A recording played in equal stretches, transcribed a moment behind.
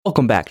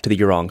Welcome back to the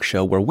Yurong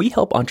Show, where we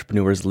help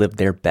entrepreneurs live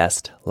their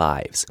best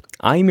lives.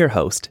 I am your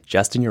host,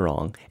 Justin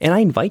Yurong, and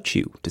I invite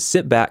you to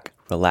sit back,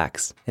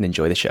 relax, and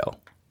enjoy the show.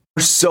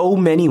 There's so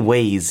many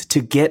ways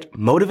to get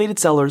motivated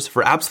sellers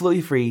for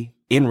absolutely free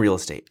in real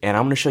estate, and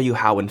I'm going to show you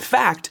how. In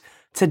fact,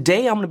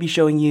 today I'm going to be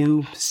showing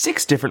you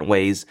 6 different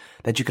ways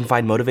that you can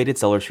find motivated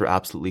sellers for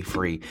absolutely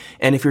free.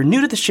 And if you're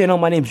new to this channel,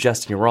 my name is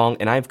Justin Yurong,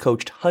 and I've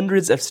coached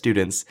hundreds of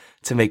students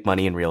to make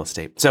money in real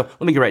estate. So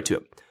let me get right to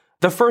it.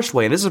 The first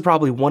way, and this is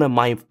probably one of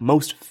my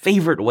most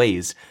favorite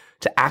ways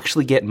to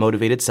actually get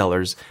motivated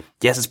sellers.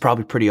 Yes, it's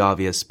probably pretty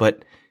obvious,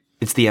 but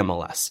it's the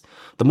MLS.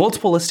 The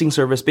multiple listing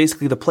service,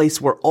 basically the place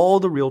where all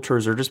the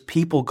realtors or just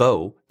people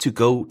go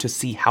to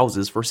see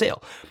houses for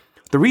sale.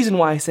 The reason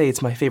why I say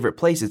it's my favorite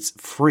place, it's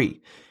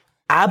free.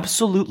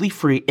 Absolutely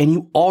free, and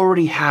you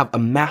already have a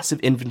massive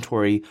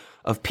inventory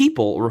of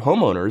people or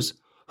homeowners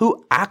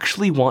who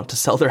actually want to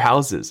sell their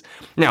houses.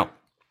 Now,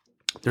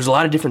 there's a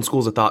lot of different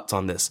schools of thoughts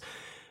on this.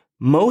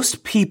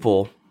 Most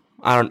people,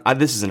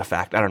 this isn't a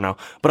fact, I don't know,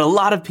 but a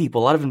lot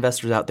of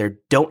investors out there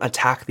don't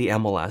attack the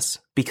MLS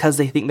because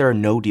they think there are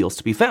no deals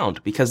to be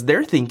found, because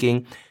they're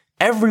thinking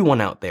everyone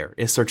out there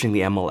is searching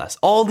the MLS.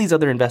 All these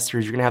other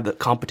investors, you're going to have the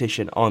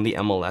competition on the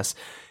MLS.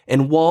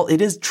 And while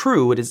it is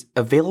true, it is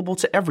available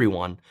to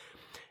everyone,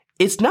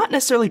 it's not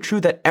necessarily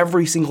true that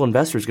every single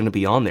investor is going to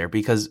be on there,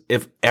 because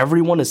if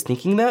everyone is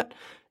thinking that,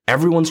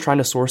 everyone's trying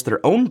to source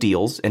their own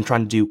deals and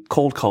trying to do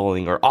cold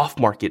calling or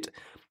off-market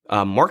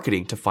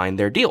marketing to find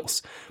their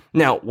deals.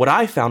 Now, what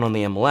I found on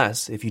the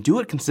MLS, if you do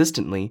it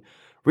consistently,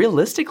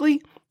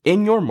 realistically,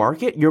 in your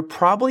market, you're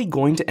probably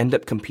going to end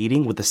up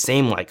competing with the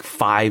same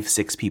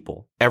 5-6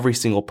 people, every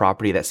single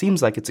property that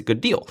seems like it's a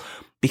good deal,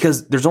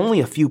 because there's only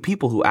a few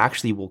people who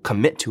actually will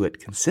commit to it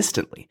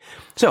consistently.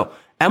 So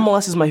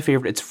MLS is my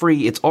favorite. It's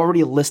free. It's already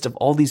a list of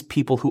all these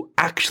people who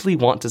actually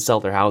want to sell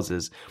their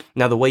houses.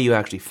 Now, the way you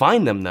actually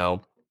find them,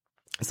 though,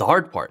 is the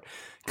hard part.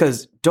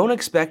 Because don't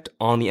expect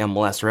on the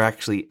MLS or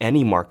actually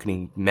any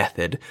marketing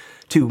method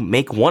to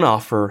make one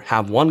offer,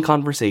 have one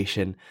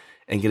conversation,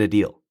 and get a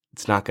deal.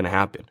 It's not going to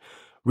happen.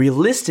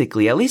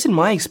 Realistically, at least in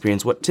my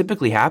experience, what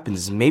typically happens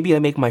is maybe I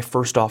make my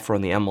first offer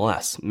on the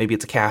MLS. Maybe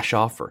it's a cash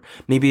offer.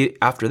 Maybe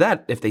after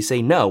that, if they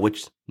say no,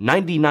 which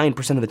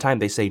 99% of the time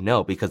they say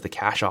no because the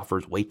cash offer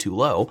is way too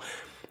low,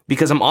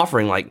 because I'm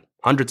offering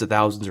hundreds of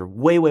thousands or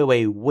way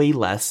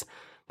less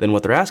than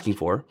what they're asking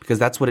for, because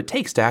that's what it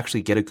takes to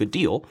actually get a good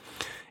deal.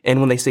 And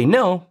when they say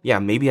no,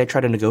 maybe I try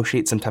to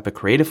negotiate some type of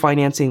creative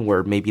financing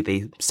where maybe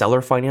they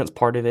seller finance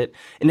part of it.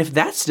 And if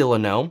that's still a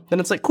no, then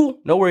it's cool,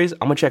 no worries.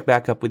 I'm going to check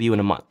back up with you in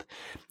a month.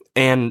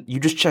 And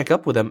you just check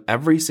up with them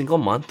every single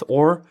month,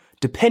 or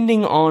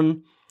depending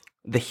on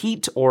the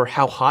heat or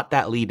how hot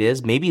that lead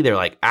is, maybe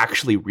they're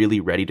actually really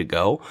ready to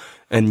go.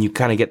 And you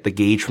kind of get the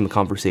gauge from the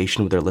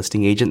conversation with their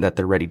listing agent that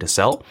they're ready to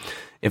sell.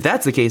 If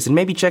that's the case, then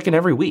maybe check in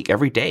every week,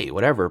 every day,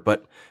 whatever.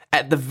 But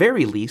at the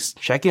very least,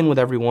 check in with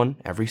everyone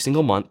every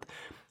single month.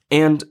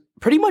 And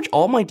pretty much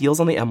all my deals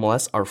on the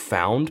MLS are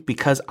found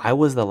because I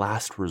was the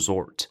last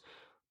resort.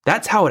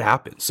 That's how it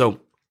happens. So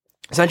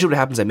essentially what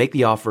happens, I make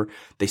the offer,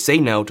 they say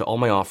no to all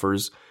my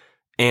offers,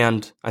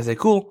 and I say,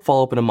 cool,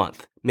 follow up in a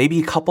month.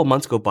 Maybe a couple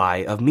months go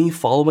by of me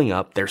following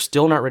up, they're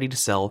still not ready to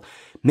sell.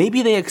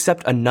 Maybe they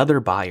accept another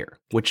buyer,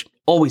 which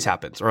always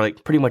happens, or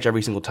pretty much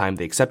every single time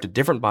they accept a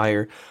different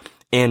buyer.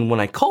 And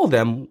when I call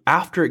them,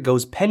 after it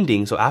goes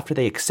pending, so after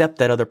they accept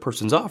that other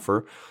person's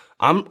offer,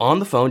 I'm on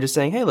the phone just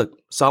saying, hey, look,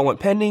 saw it went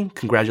pending.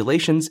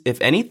 Congratulations.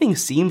 If anything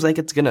seems like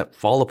it's going to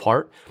fall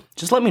apart,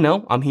 just let me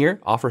know. I'm here.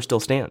 Offer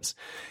still stands.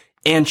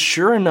 And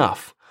sure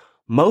enough,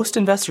 most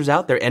investors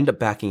out there end up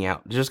backing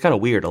out. It's just kind of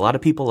weird. A lot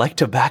of people like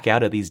to back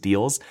out of these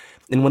deals.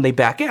 And when they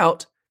back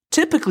out,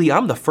 typically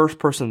I'm the first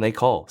person they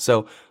call.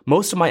 So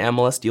most of my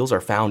MLS deals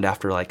are found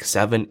after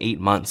 7-8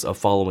 months of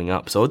following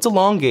up. So it's a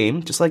long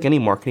game, just like any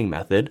marketing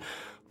method,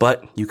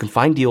 but you can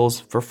find deals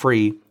for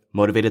free,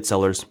 motivated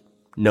sellers,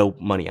 no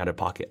money out of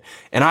pocket.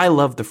 And I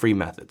love the free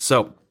method.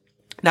 So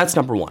that's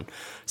number one.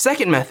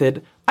 Second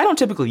method, I don't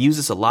typically use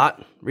this a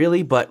lot,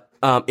 really, but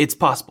it's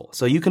possible.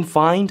 So you can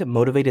find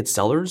motivated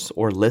sellers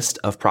or list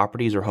of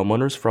properties or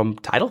homeowners from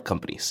title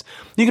companies.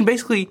 You can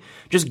basically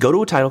just go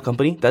to a title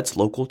company that's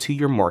local to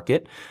your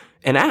market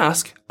and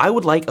ask, I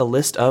would like a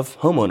list of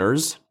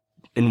homeowners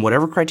in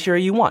whatever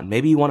criteria you want.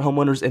 Maybe you want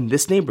homeowners in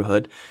this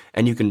neighborhood,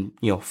 and you can,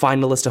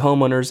 find a list of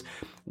homeowners.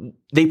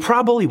 They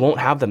probably won't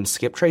have them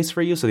skip trace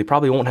for you, so they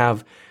probably won't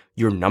have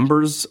your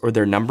numbers or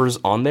their numbers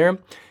on there.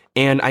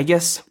 And I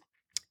guess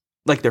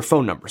their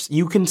phone numbers.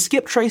 You can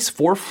skip trace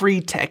for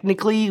free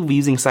technically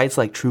using sites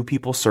like True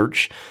People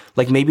Search.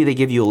 Maybe they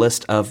give you a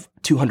list of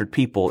 200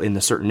 people in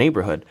a certain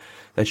neighborhood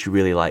that you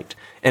really liked.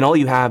 And all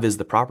you have is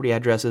the property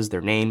addresses,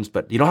 their names,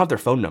 but you don't have their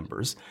phone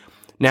numbers.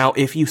 Now,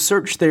 if you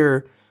search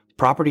their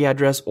property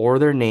address or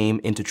their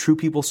name into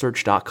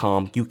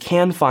truepeoplesearch.com, you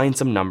can find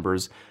some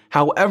numbers.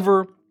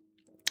 However,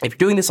 if you're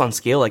doing this on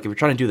scale, if you're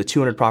trying to do the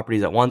 200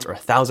 properties at once or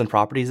 1,000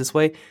 properties this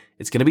way,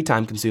 it's going to be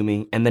time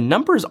consuming, and the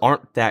numbers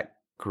aren't that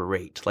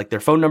great. Like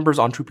their phone numbers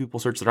on True People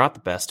Search, they're not the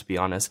best, to be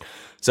honest.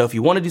 So if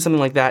you want to do something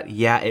like that,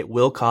 yeah, it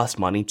will cost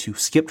money to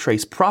skip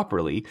trace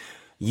properly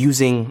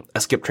using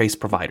a skip trace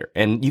provider.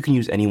 And you can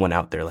use anyone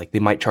out there. Like they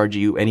might charge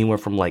you anywhere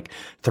from like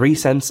 3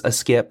 cents a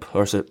skip,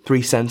 or so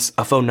 3 cents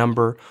a phone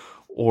number,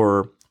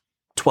 or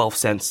 12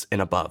 cents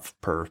and above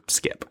per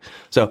skip.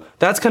 So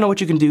that's kind of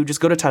what you can do.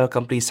 Just go to title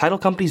companies. Title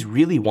companies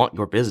really want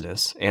your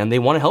business and they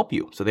want to help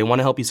you. So they want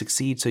to help you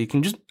succeed. So you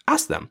can just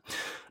ask them.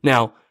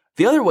 Now,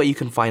 the other way you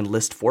can find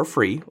lists for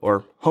free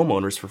or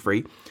homeowners for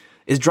free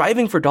is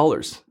driving for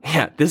dollars.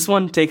 Yeah, this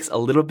one takes a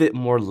little bit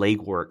more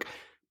legwork,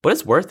 but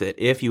it's worth it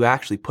if you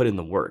actually put in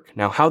the work.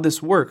 Now, how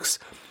this works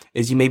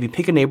is you maybe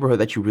pick a neighborhood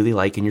that you really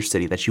like in your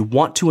city that you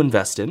want to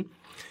invest in.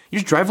 You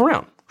just drive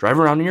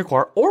around in your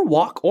car, or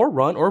walk or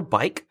run or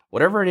bike,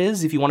 whatever it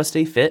is, if you want to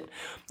stay fit.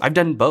 I've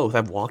done both.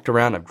 I've walked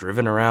around, I've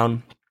driven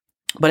around,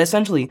 but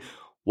essentially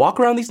walk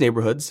around these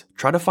neighborhoods,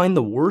 try to find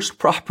the worst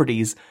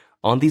properties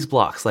on these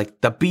blocks, like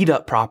the beat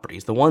up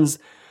properties, the ones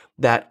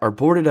that are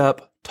boarded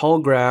up, tall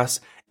grass.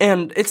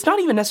 And it's not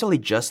even necessarily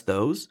just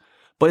those,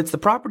 but it's the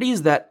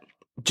properties that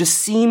just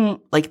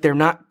seem like they're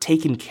not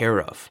taken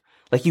care of.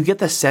 Like you get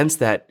the sense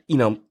that,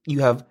 you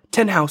have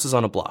 10 houses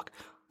on a block.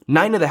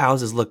 9 of the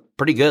houses look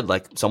pretty good.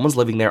 Like someone's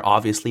living there.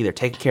 Obviously they're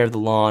taking care of the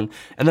lawn.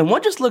 And then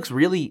one just looks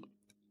really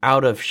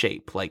out of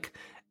shape. Like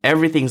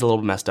everything's a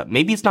little messed up.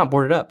 Maybe it's not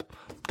boarded up.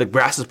 The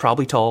grass is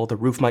probably tall. The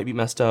roof might be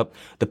messed up.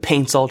 The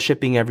paint's all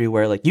chipping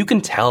everywhere. Like you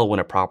can tell when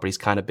a property's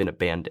kind of been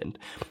abandoned.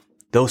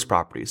 Those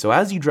properties. So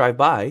as you drive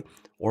by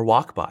or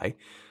walk by,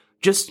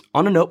 just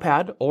on a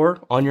notepad or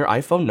on your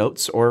iPhone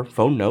notes or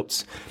phone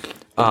notes,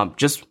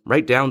 just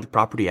write down the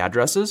property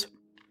addresses.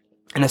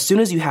 And as soon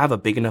as you have a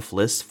big enough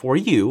list for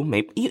you,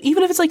 maybe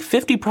even if it's like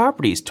 50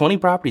 properties, 20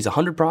 properties,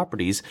 100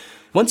 properties,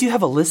 once you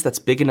have a list that's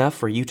big enough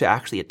for you to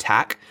actually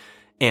attack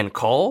and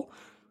call,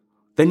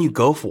 then you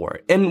go for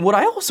it. And what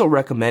I also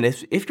recommend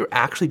is if you're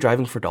actually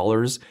driving for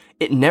dollars,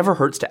 it never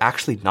hurts to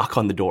actually knock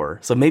on the door.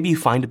 So maybe you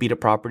find a beat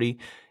up property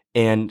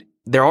and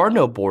there are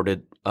no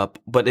boarded up,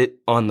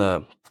 on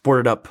the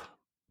boarded up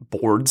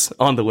boards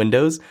on the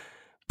windows,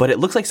 but it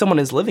looks like someone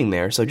is living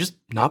there. So just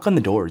knock on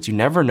the doors. You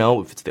never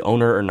know if it's the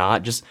owner or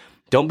not. Just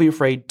don't be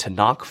afraid to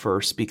knock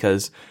first,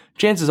 because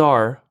chances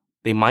are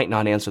they might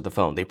not answer the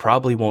phone. They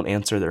probably won't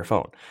answer their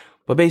phone.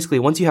 But basically,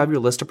 once you have your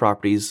list of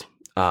properties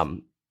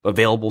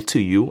available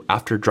to you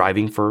after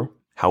driving for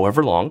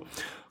however long,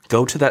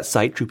 go to that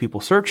site, True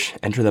People Search,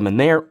 enter them in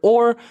there,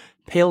 or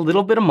pay a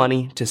little bit of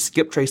money to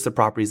skip trace the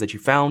properties that you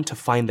found to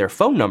find their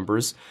phone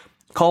numbers.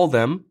 Call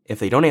them. If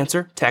they don't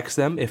answer, text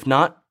them. If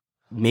not,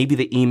 maybe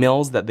the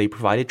emails that they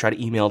provided, try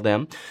to email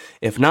them.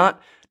 If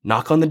not,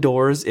 knock on the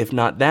doors. If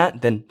not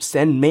that, then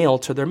send mail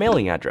to their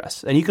mailing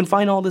address. And you can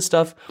find all this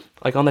stuff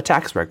like on the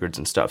tax records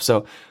and stuff.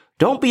 So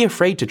don't be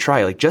afraid to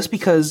try. Like just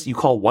because you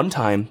call one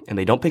time and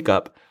they don't pick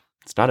up,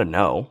 it's not a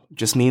no. It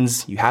just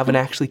means you haven't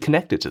actually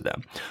connected to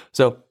them.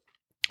 So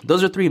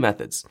those are 3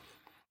 methods.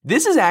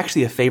 This is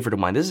actually a favorite of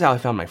mine. This is how I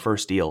found my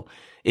first deal,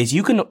 is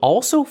you can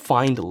also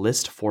find a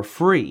list for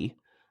free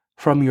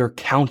from your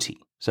county.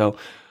 So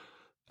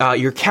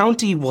your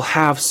county will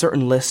have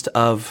certain list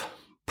of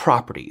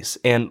properties.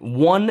 And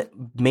one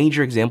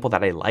major example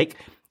that I like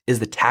is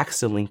the tax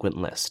delinquent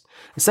list.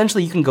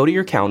 Essentially, you can go to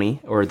your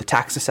county or the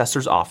tax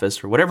assessor's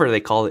office or whatever they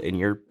call it in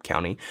your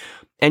county,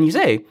 and you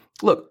say,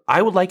 look,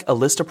 I would like a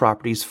list of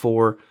properties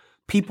for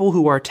people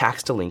who are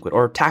tax delinquent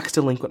or tax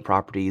delinquent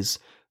properties.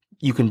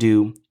 You can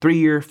do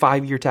 3-year,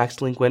 5-year tax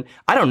delinquent.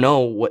 I don't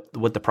know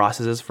what the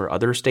process is for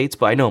other states,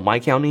 but I know in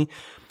my county,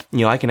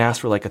 I can ask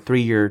for like a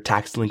 3-year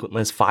tax delinquent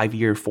list,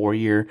 5-year,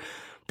 4-year,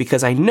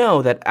 because I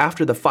know that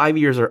after the 5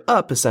 years are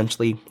up,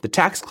 essentially, the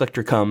tax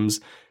collector comes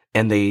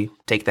and they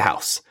take the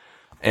house.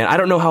 And I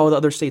don't know how the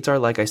other states are,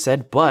 like I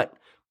said, but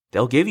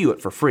they'll give you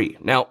it for free.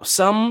 Now,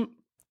 some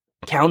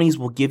counties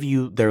will give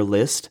you their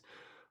list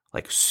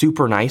like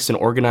super nice and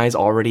organized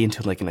already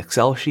into like an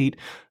Excel sheet.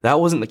 That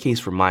wasn't the case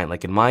for mine.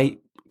 Like in my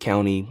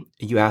county,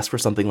 you ask for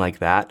something like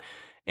that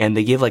and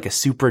they give like a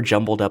super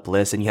jumbled up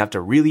list and you have to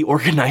really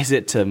organize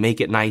it to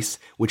make it nice,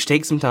 which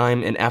takes some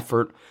time and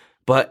effort.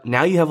 But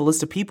now you have a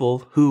list of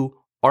people who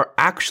are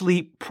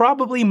actually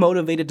probably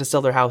motivated to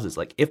sell their houses.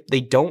 Like if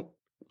they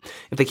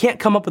can't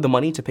come up with the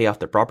money to pay off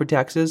their property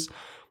taxes,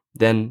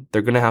 then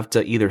they're going to have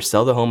to either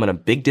sell the home at a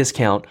big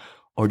discount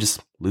or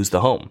just lose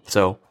the home.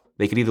 So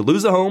they could either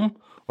lose the home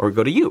or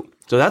go to you.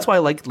 So that's why I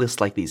like lists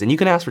like these. And you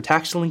can ask for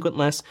tax delinquent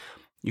lists.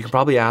 You can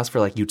probably ask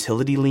for like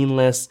utility lien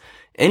lists,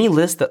 any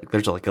list that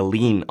there's like a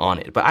lien on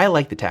it. But I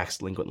like the tax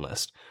delinquent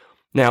list.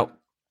 Now,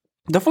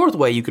 the 4th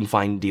way you can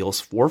find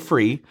deals for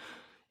free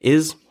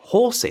is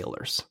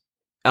wholesalers.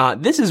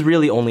 This is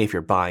really only if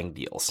you're buying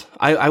deals.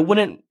 I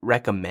wouldn't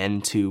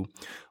recommend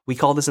we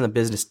call this in the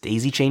business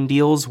daisy chain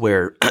deals,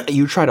 where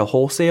you try to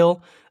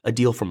wholesale a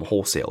deal from a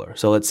wholesaler.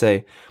 So let's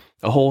say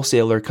a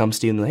wholesaler comes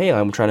to you and, hey,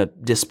 I'm trying to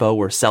dispo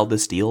or sell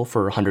this deal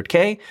for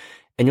 $100K.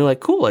 And you're like,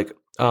 cool, like,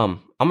 I'm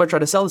going to try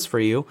to sell this for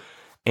you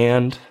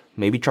and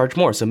maybe charge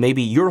more. So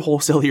maybe you're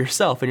wholesale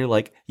yourself and you're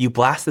like, you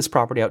blast this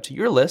property out to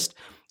your list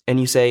and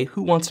you say,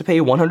 who wants to pay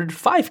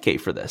 $105K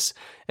for this?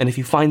 And if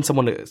you find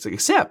someone that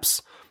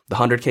accepts, the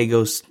 $100K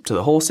goes to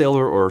the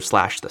wholesaler or /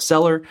 the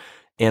seller,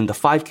 and the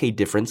 $5K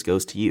difference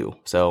goes to you.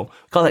 So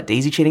we call that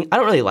daisy chaining. I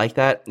don't really like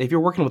that. If you're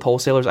working with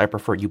wholesalers, I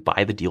prefer you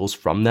buy the deals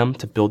from them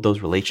to build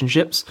those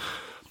relationships,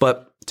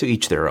 but to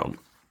each their own.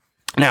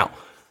 Now,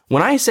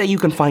 when I say you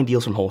can find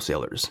deals from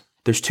wholesalers,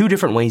 there's two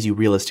different ways you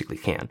realistically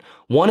can.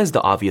 One is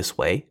the obvious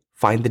way.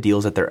 Find the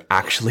deals that they're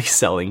actually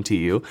selling to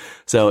you.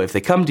 So if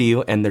they come to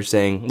you and they're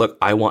saying, look,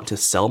 I want to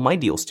sell my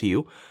deals to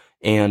you,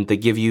 and they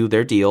give you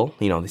their deal,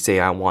 they say,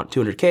 I want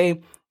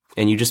 $200K,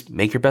 and you just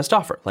make your best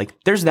offer. Like,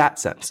 there's that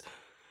sense.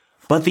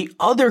 But the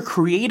other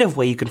creative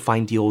way you can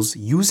find deals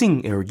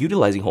using or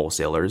utilizing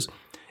wholesalers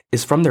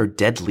is from their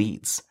dead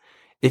leads.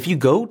 If you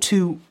go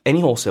to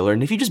any wholesaler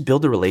and if you just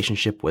build a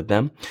relationship with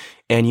them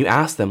and you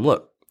ask them,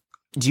 look,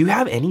 do you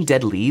have any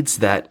dead leads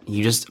that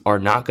you just are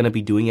not going to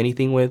be doing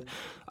anything with?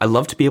 I'd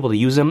love to be able to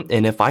use them.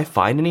 And if I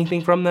find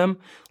anything from them,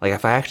 like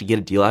if I actually get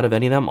a deal out of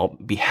any of them, I'll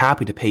be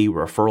happy to pay you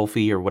a referral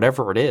fee or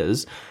whatever it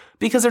is,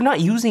 because they're not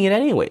using it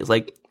anyways.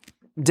 Like,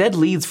 dead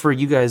leads, for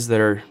you guys that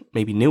are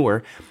maybe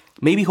newer,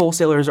 maybe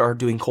wholesalers are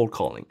doing cold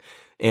calling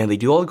and they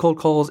do all the cold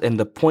calls, and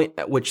the point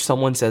at which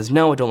someone says,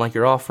 no, I don't like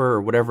your offer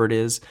or whatever it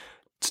is,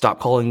 stop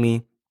calling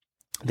me,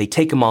 they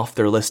take them off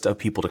their list of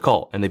people to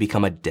call and they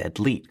become a dead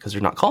lead because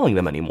they're not calling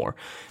them anymore.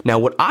 Now,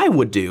 what I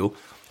would do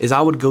is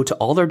I would go to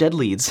all their dead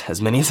leads,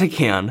 as many as I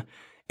can,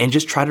 and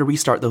just try to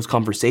restart those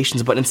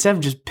conversations. But instead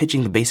of just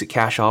pitching the basic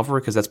cash offer,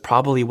 because that's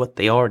probably what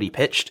they already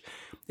pitched,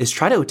 is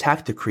try to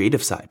attack the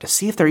creative side to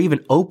see if they're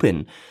even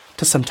open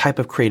to some type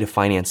of creative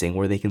financing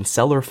where they can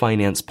sell or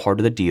finance part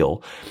of the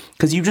deal,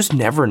 because you just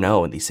never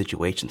know in these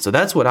situations. So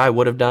that's what I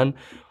would have done,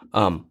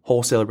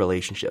 wholesaler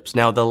relationships.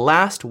 Now, the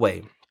last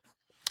way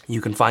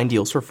you can find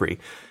deals for free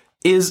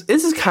is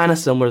kind of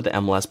similar to the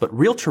MLS, but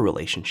realtor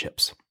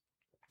relationships.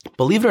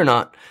 Believe it or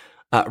not,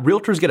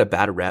 realtors get a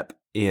bad rep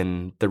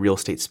in the real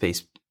estate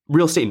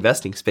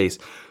investing space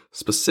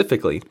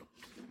specifically,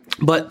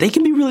 but they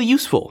can be really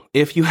useful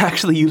if you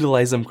actually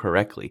utilize them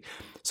correctly.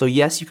 So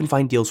yes, you can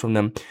find deals from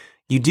them.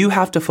 You do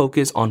have to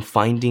focus on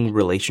finding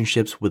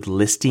relationships with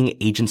listing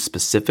agents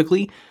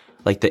specifically,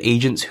 like the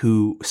agents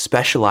who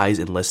specialize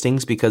in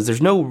listings, because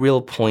there's no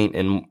real point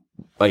in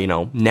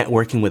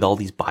networking with all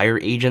these buyer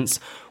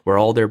agents where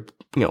all they're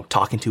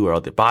talking to are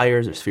other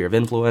buyers or sphere of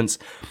influence.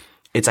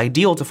 It's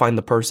ideal to find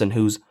the person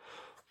who's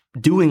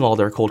doing all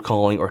their cold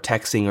calling or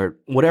texting or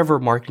whatever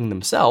marketing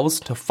themselves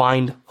to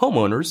find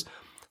homeowners,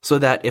 so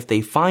that if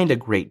they find a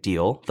great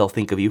deal, they'll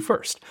think of you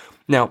first.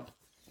 Now,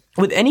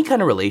 with any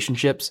kind of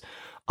relationships,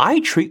 I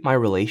treat my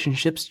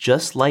relationships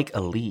just like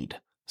a lead.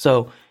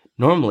 So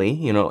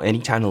normally,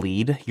 anytime a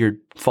lead, you're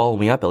following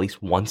me up at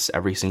least once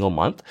every single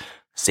month.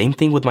 Same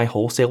thing with my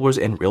wholesalers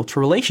and realtor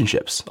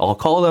relationships. I'll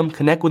call them,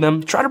 connect with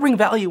them, try to bring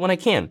value when I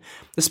can,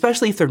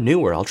 especially if they're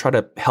newer. I'll try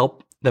to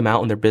help them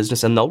out in their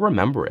business and they'll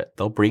remember it.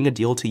 They'll bring a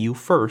deal to you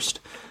first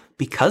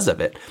because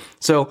of it.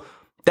 So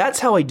that's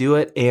how I do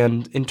it.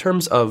 And in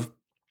terms of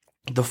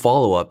the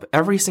follow-up,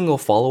 every single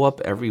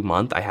follow-up every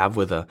month I have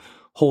with a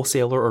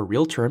wholesaler or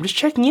realtor, I'm just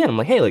checking in. I'm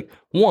like, hey,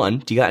 one,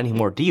 do you got any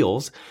more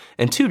deals?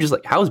 And two, just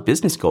how's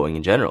business going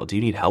in general? Do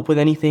you need help with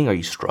anything? Are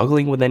you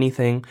struggling with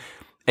anything?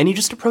 And you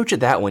just approach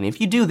it that way.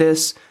 If you do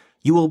this,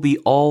 you will be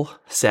all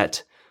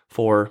set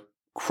for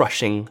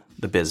crushing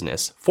the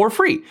business for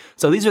free.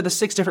 So these are the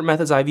 6 different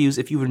methods I've used.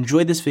 If you've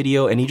enjoyed this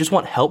video and you just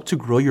want help to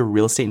grow your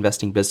real estate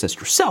investing business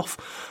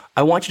yourself,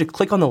 I want you to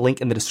click on the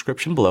link in the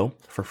description below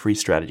for a free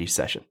strategy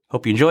session.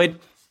 Hope you enjoyed.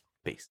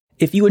 Peace.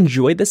 If you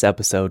enjoyed this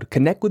episode,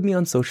 connect with me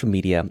on social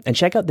media and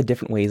check out the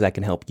different ways I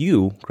can help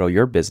you grow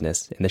your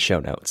business in the show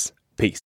notes. Peace.